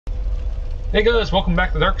Hey guys, welcome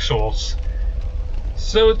back to Dark Souls.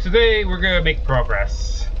 So today we're gonna make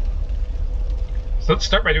progress. So let's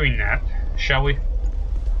start by doing that, shall we?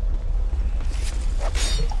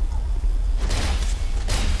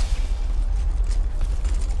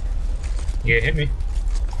 Yeah, hit me.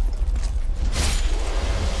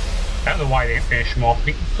 I don't know why they didn't finish them off, to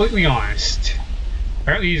be completely honest.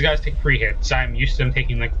 Apparently these guys take 3 hits. I'm used to them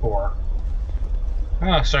taking like 4.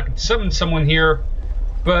 So I can summon someone here,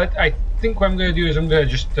 but I think what I'm gonna do is I'm gonna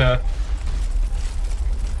just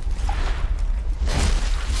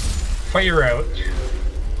fire out.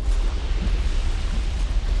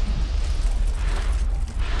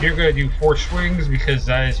 You're gonna do 4 swings because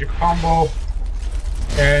that is your combo,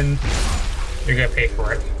 and you're gonna pay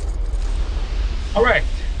for it. Alright,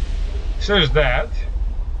 so there's that.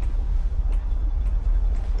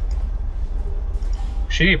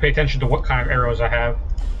 So you need to pay attention to what kind of arrows I have.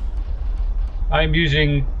 I'm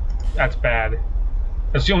using... That's bad.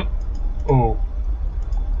 That's the only...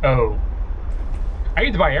 Oh. I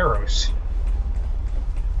need to buy arrows.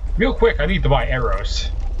 Real quick, I need to buy arrows.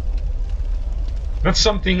 That's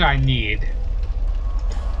something I need.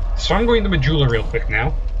 So I'm going to Majula real quick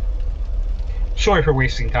now. Sorry for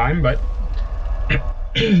wasting time, but...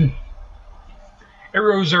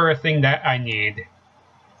 arrows are a thing that I need.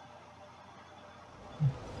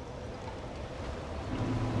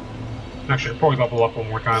 I should probably level up one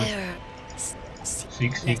more time.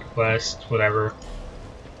 Seek, quest, whatever.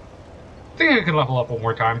 I think I can level up one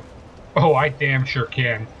more time. Oh, I damn sure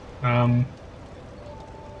can.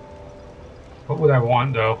 What would I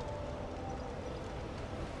want, though?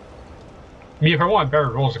 I mean, if I want better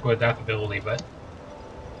rolls, I go with that ability, but...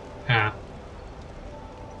 I'm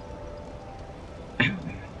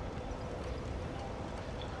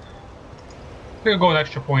gonna go an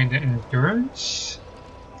extra point in endurance.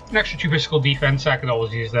 An extra 2 physical defense, I could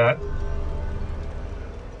always use that.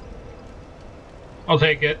 I'll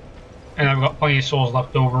take it. And I've got plenty of souls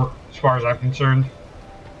left over, as far as I'm concerned.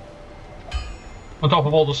 On top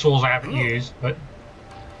of all the souls I haven't used, but...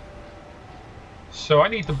 So I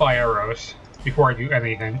need to buy arrows before I do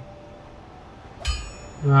anything.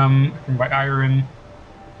 I can buy iron.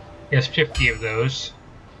 Yes, 50 of those.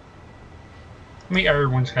 How many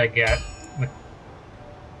iron ones can I get?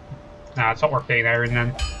 Nah, it's not worth getting iron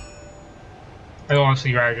then. I'd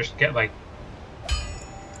honestly rather just get like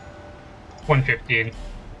 115.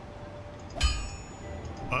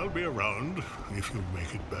 I'll be around if you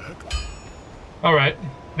make it back. Alright,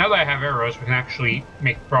 now that I have arrows, we can actually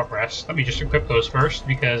make progress. Let me just equip those first,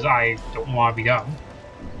 because I don't want to be dumb.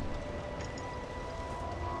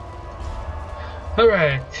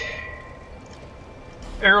 Alright.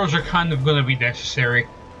 Arrows are kind of going to be necessary.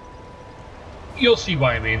 You'll see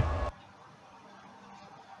what I mean.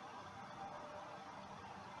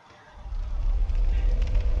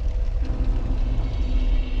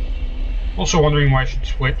 Also wondering why I should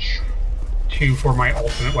switch to for my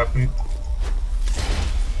ultimate weapon.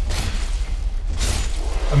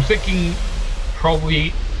 I'm thinking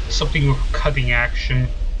probably something with cutting action.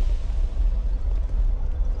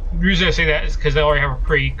 The reason I say that is because I already have a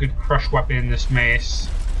pretty good crush weapon in this mace.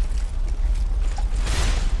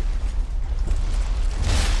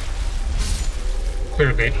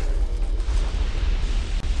 Clearly.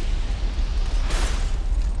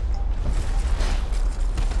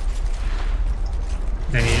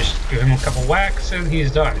 Then you just give him a couple whacks and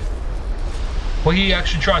he's done. What he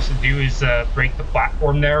actually tries to do is break the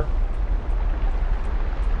platform there,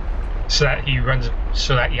 so that he runs,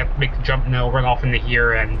 so that you have to make the jump and he'll run off into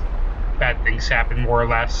here and bad things happen, more or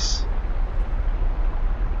less.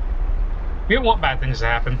 We don't want bad things to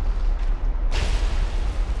happen,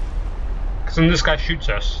 because then this guy shoots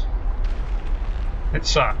us. It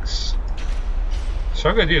sucks. So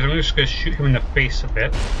what I'm gonna do is I'm just gonna shoot him in the face a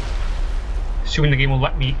bit. Assuming the game will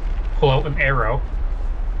let me pull out an arrow.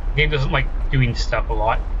 The game doesn't like doing stuff a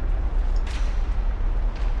lot.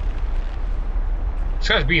 This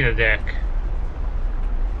guy's being a dick.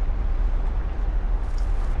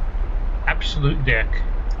 Absolute dick.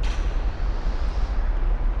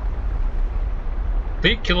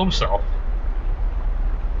 Did he kill himself?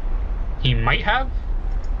 He might have?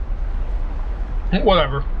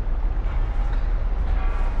 Whatever.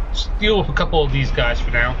 Let's deal with a couple of these guys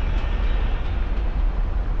for now.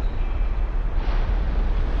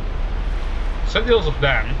 So that deals with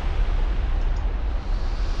them.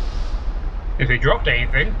 If they dropped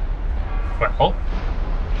anything, well,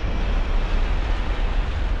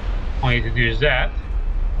 all I need to do is that,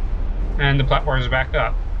 and the platform is back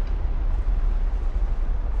up.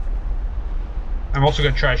 I'm also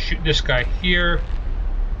going to try to shoot this guy here.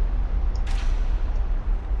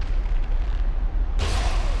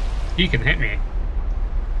 he can hit me.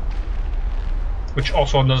 Which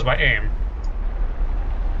also undoes my aim.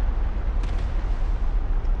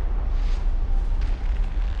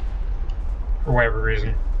 For whatever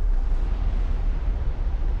reason.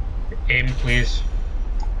 Aim, please.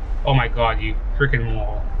 Oh my god, you freaking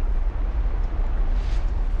wall.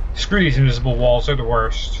 Screw these invisible walls, they're the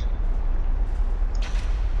worst.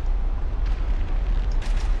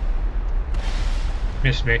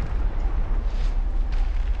 Missed me.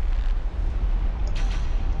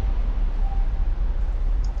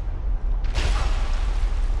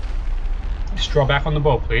 Just draw back on the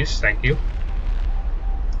bow, please. Thank you.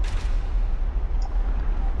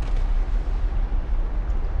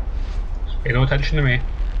 Just pay no attention to me.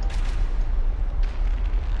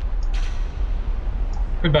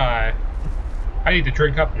 Goodbye. I need to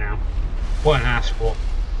drink up now. What an asshole.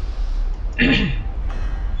 Kind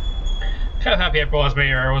of happy I brought as many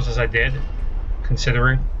arrows as I did,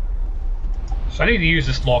 considering. So I need to use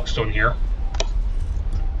this lockstone here.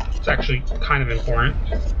 It's actually kind of important.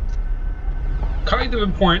 Kind of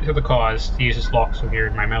important to the cause to use this lockstone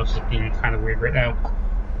here. My mouse is being kind of weird right now.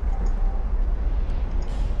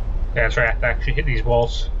 Yeah, that's right, I have to actually hit these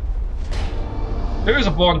walls. There is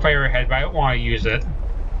a bonfire ahead, but I don't want to use it.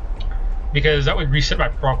 Because that would reset my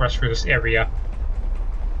progress for this area.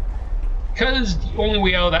 Because the only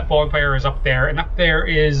way out of that bonfire is up there, and up there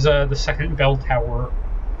is the second bell tower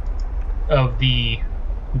of the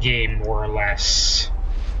game, more or less.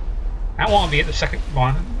 I don't want to be at the second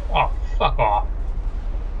one. Oh, fuck off.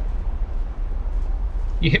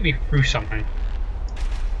 You hit me through something.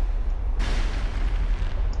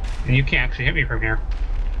 And you can't actually hit me from here.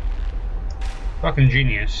 Fucking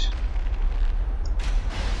genius.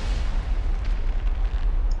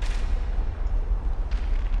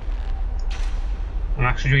 I'm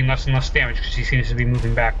actually doing less and less damage because he seems to be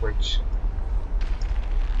moving backwards.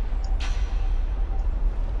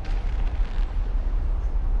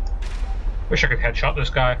 Wish I could headshot this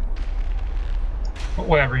guy. But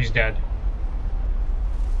whatever, he's dead.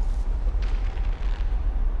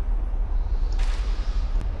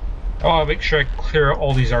 Oh, I'll make sure I clear out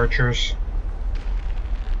all these archers.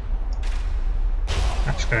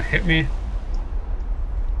 That's gonna hit me.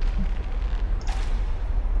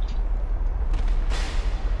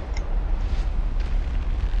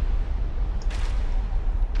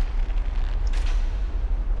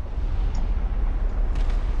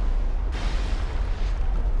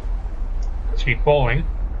 Keep falling.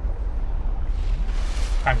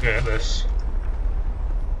 I'm good at this.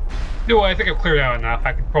 No, I think I've cleared out enough.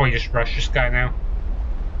 I could probably just rush this guy now.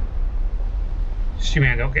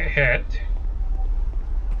 Assuming I don't get hit.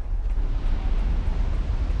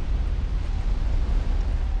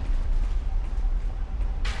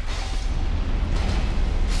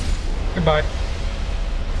 Goodbye.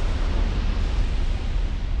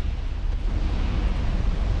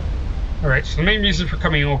 Alright, so the main reason for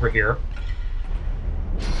coming over here,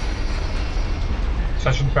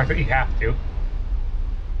 aside from the fact that you have to,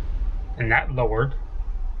 and that lowered.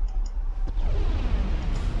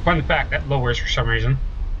 Fun fact, that lowers for some reason.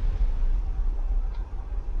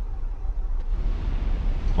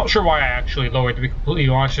 Not sure why I actually lowered, to be completely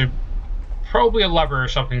honest. Probably a lever or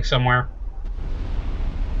something somewhere.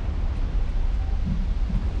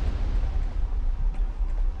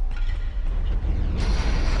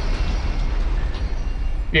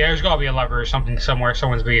 Yeah, there's gotta be a lever or something somewhere.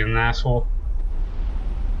 Someone's being an asshole.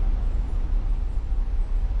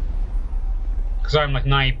 Because I'm like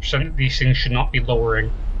 90% that these things should not be lowering.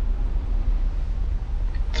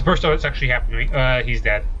 It's the first time it's actually happened to me. He's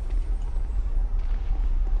dead.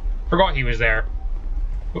 Forgot he was there.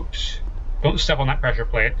 Oops. Don't step on that pressure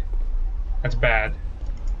plate. That's bad.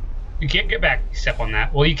 You can't get back if you step on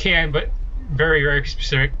that. Well, you can, but very, very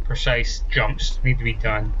specific, precise jumps need to be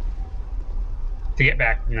done to get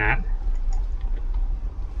back from that.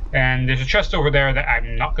 And there's a chest over there that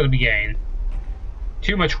I'm not going to be getting.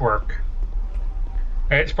 Too much work.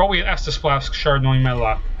 It's probably an Estus Flask shard, knowing my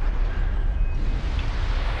luck.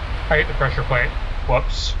 I hit the pressure plate.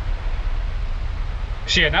 Whoops.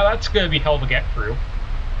 So yeah, now that's going to be hell to get through.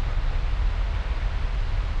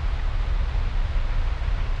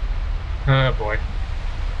 Oh boy.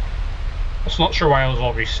 I was not sure why I was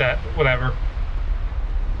all reset, but whatever.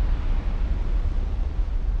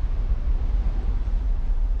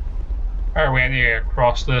 Alright, we need to get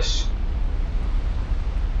across this.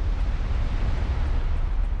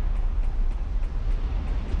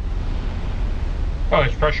 Oh,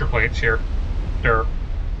 there's pressure plates here.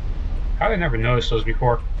 How did I never notice those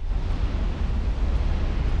before?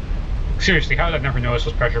 Seriously, how did I never notice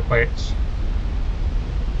those pressure plates?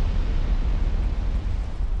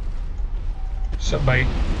 What's up, buddy?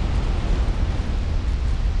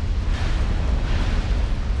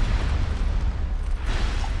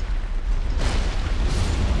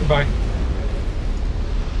 Goodbye.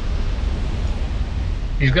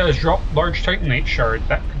 These guys drop large titanite shard.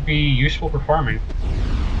 That could be useful for farming.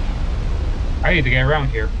 I need to get around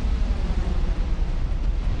here.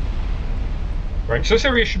 Right, so this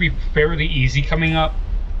area should be fairly easy coming up.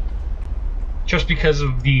 Just because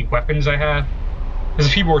of the weapons I have. There's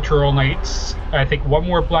a few more troll knights. I think one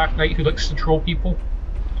more black knight who likes to troll people.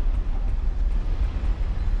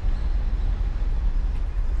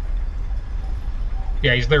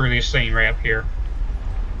 Yeah, he's literally staying right up here.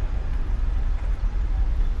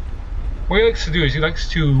 What he likes to do is he likes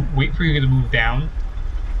to wait for you to move down,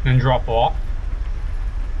 then drop off.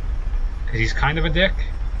 Because he's kind of a dick.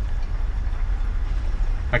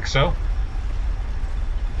 Like so.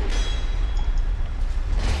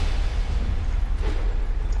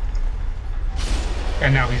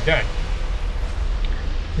 And now he's dead.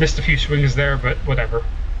 Missed a few swings there, but whatever.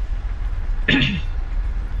 I'm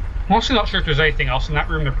also not sure if there's anything else in that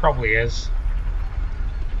room. There probably is.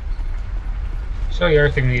 So the other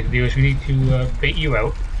thing we need to do is we need to bait you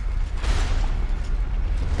out.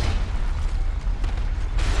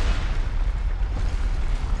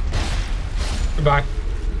 Goodbye.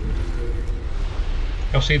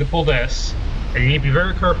 You'll see to pull this. And you need to be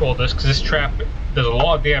very careful of this because this trap does a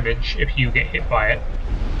lot of damage if you get hit by it.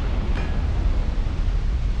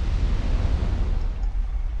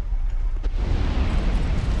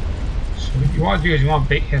 So what you want to do is you want to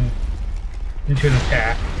bait him into an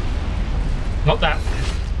attack. Not that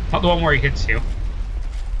one. Not the one where he hits you.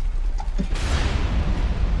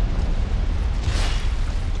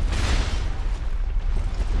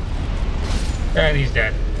 And he's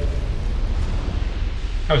dead.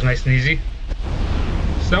 That was nice and easy.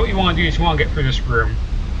 So what you want to do is you want to get through this room.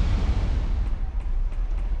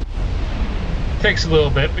 Takes a little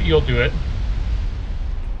bit, but you'll do it.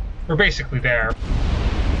 We're basically there.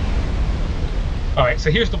 Alright, so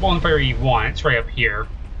here's the bonfire you want. It's right up here.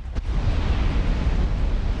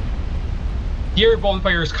 Your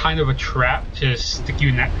bonfire is kind of a trap to stick you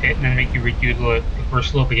in that pit and then make you redo the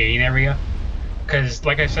first little beginning area. Because,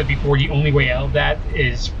 like I said before, the only way out of that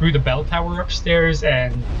is through the bell tower upstairs,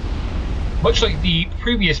 and much like the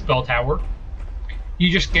previous bell tower,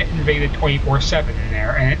 you just get invaded 24/7 in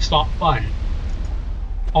there, and it's not fun.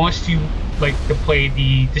 Unless you like to play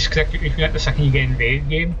the disconnect your internet the second you get invaded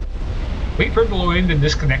game. Wait for it to load in and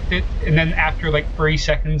disconnect it, and then after like 30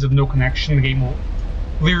 seconds of no connection, the game will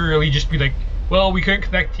literally just be like, well, we couldn't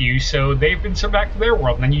connect to you, so they've been sent back to their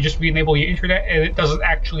world, and then you just re-enable your internet, and it doesn't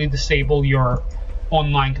actually disable your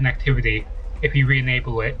online connectivity if you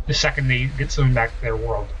re-enable it the second they get something back to their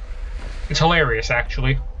world. It's hilarious,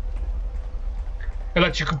 actually. It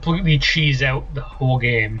lets you completely cheese out the whole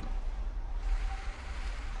game.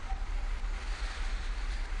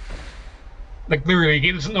 Like, literally, the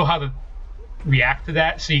game doesn't know how to react to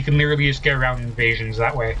that, so you can literally just get around invasions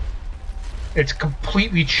that way. It's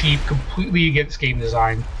completely cheap, completely against game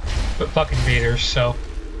design, but fuck invaders, so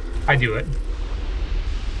I do it.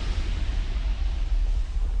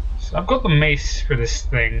 So I've got the mace for this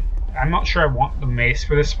thing. I'm not sure I want the mace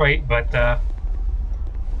for this fight, but I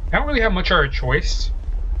don't really have much of a choice.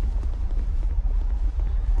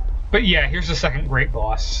 But yeah, here's the second great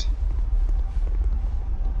boss.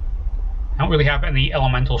 I don't really have any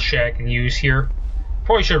elemental shit I can use here.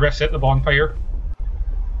 Probably should have rested at the bonfire.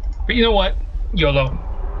 But you know what? YOLO.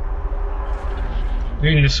 I'm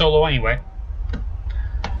doing the solo anyway.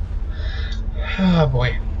 Oh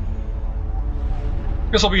boy.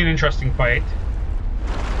 This will be an interesting fight.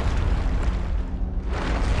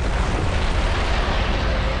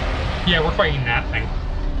 Yeah, we're fighting that thing.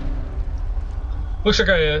 Looks like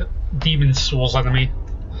a Demon Souls enemy.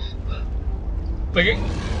 Like,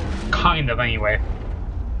 kind of anyway.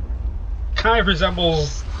 Kind of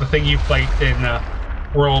resembles the thing you played in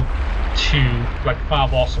World 2, like the final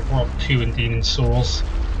boss of World 2 in Demon Souls.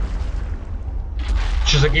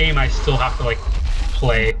 Which is a game I still have to, like,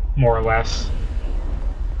 play, more or less.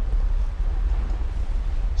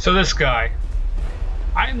 So this guy.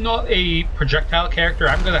 I'm not a projectile character,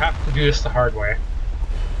 I'm gonna have to do this the hard way.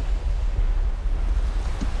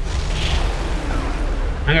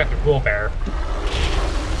 I'm gonna have to roll better.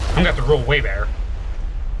 I'm gonna have to roll way better.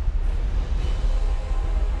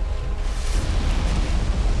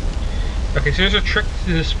 Okay, so there's a trick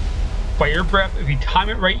to this fire breath. If you time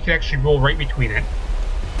it right, you can actually roll right between it.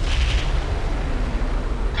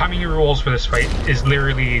 Timing your rolls for this fight is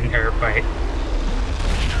literally the entire fight.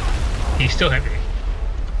 He still hit me.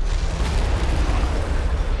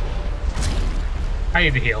 I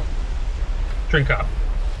need to heal. drink up.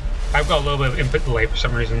 I've got a little bit of input delay for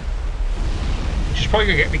some reason, which is probably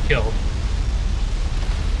gonna get me killed.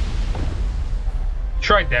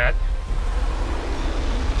 Tried that.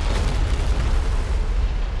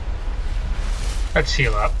 Let's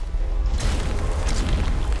heal up.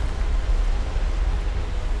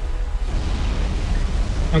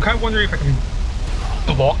 I'm kind of wondering if I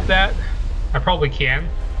can block that. I probably can,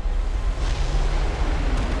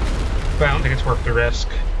 but I don't think it's worth the risk.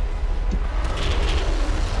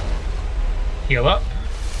 Heal up.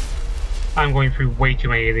 I'm going through way too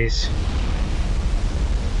many of these.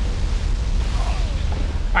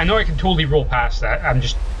 I know I can totally roll past that. I'm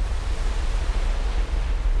just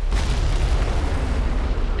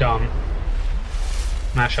dumb.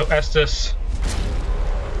 Mash out Estus.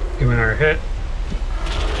 Give another hit.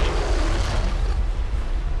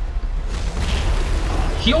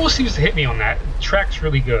 He always seems to hit me on that. The track's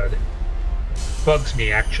really good. Bugs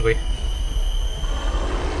me, actually.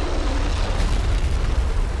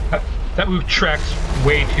 That move tracks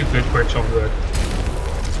way too good for its own good.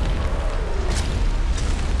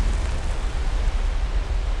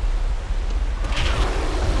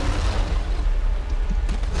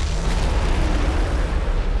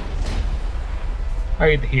 I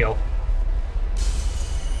need to heal.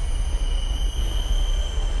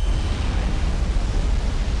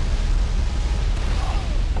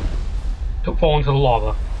 Don't fall into the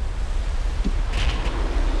lava.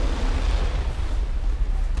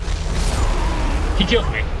 He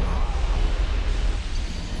killed me.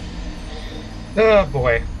 Oh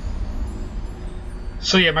boy.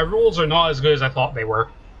 So yeah, my rolls are not as good as I thought they were.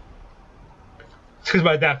 It's because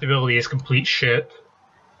my adaptability is complete shit.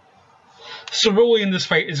 So rolling in this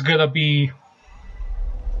fight is gonna be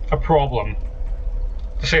a problem,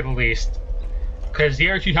 to say the least. Because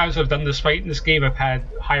the other two times I've done this fight in this game, I've had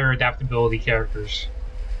higher adaptability characters.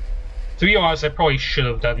 To be honest, I probably should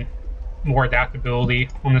have done more adaptability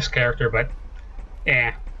on this character, but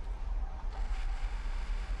eh.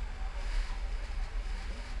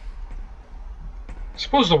 I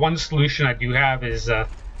suppose the one solution I do have is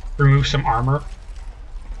remove some armor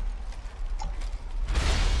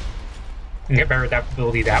and get better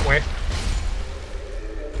adaptability that way,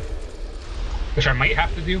 which I might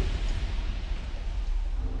have to do.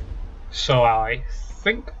 So I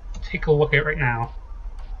think, take a look at it right now.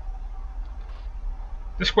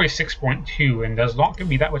 This weighs 6.2 and does not give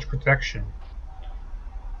me that much protection.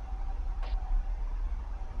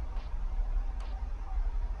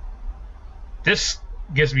 This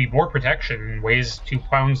gives me more protection and weighs 2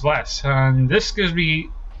 pounds less. And this gives me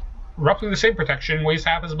roughly the same protection and weighs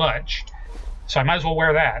half as much. So I might as well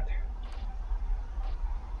wear that.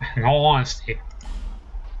 In all honesty.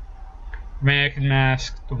 Mannequin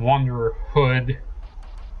Mask, the Wanderer Hood,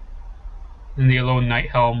 and the Alone Knight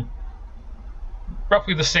Helm.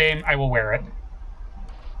 Roughly the same, I will wear it.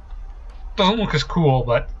 Doesn't look as cool,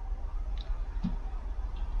 but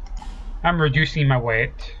I'm reducing my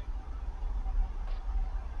weight.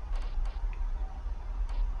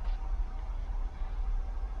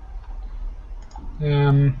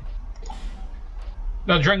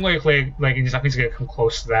 The Dragon leggings, nothing's gonna come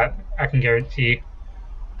close to that, I can guarantee.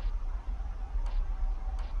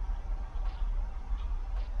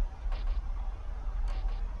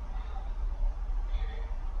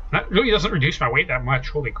 That really doesn't reduce my weight that much.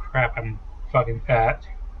 Holy crap, I'm fucking fat.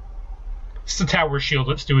 It's the tower shield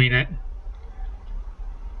that's doing it.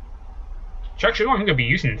 Which actually, I don't think I'm going to be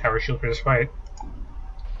using the tower shield for this fight.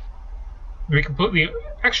 To be completely...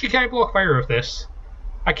 Actually, can I block fire with this?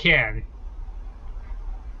 I can.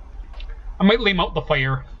 I might lame out the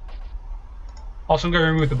fire. Also, I'm going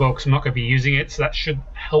to remove the bow because I'm not going to be using it, so that should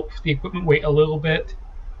help the equipment weight a little bit.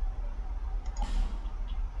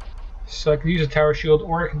 So I can use a tower shield,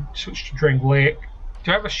 or I can switch to Dragon Lake.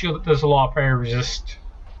 Do I have a shield that does a lot of fire resist?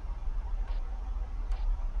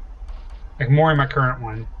 Like more in my current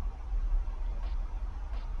one.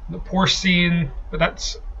 The Porcine, but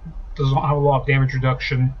that's does not have a lot of damage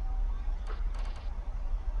reduction.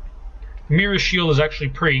 Mira's shield is actually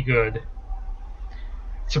pretty good.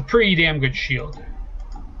 It's a pretty damn good shield.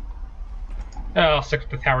 I'll stick with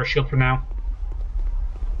the tower shield for now.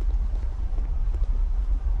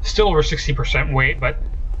 Still over 60% weight, but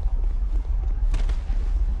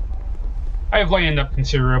I have lightened up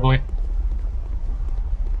considerably.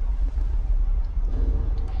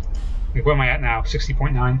 Like, what am I at now?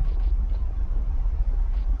 60.9.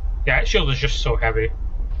 Yeah, that shield is just so heavy.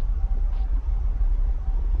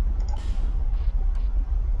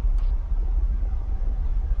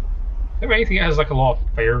 Do you have anything that has like a lot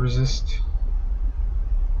of fire resist?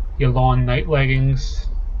 The Lawn Night leggings.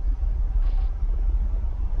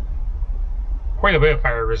 quite a bit of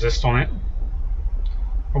fire resist on it.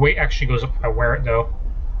 The weight actually goes up if I wear it, though.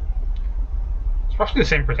 It's roughly the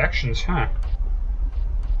same protections, huh?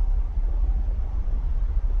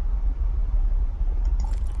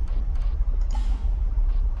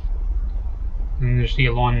 And there's the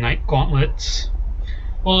Elon Knight gauntlets.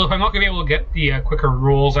 Well, if I'm not going to be able to get the quicker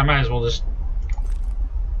rules, I might as well just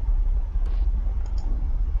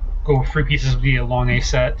go with 3 pieces of the Elon A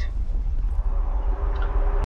set.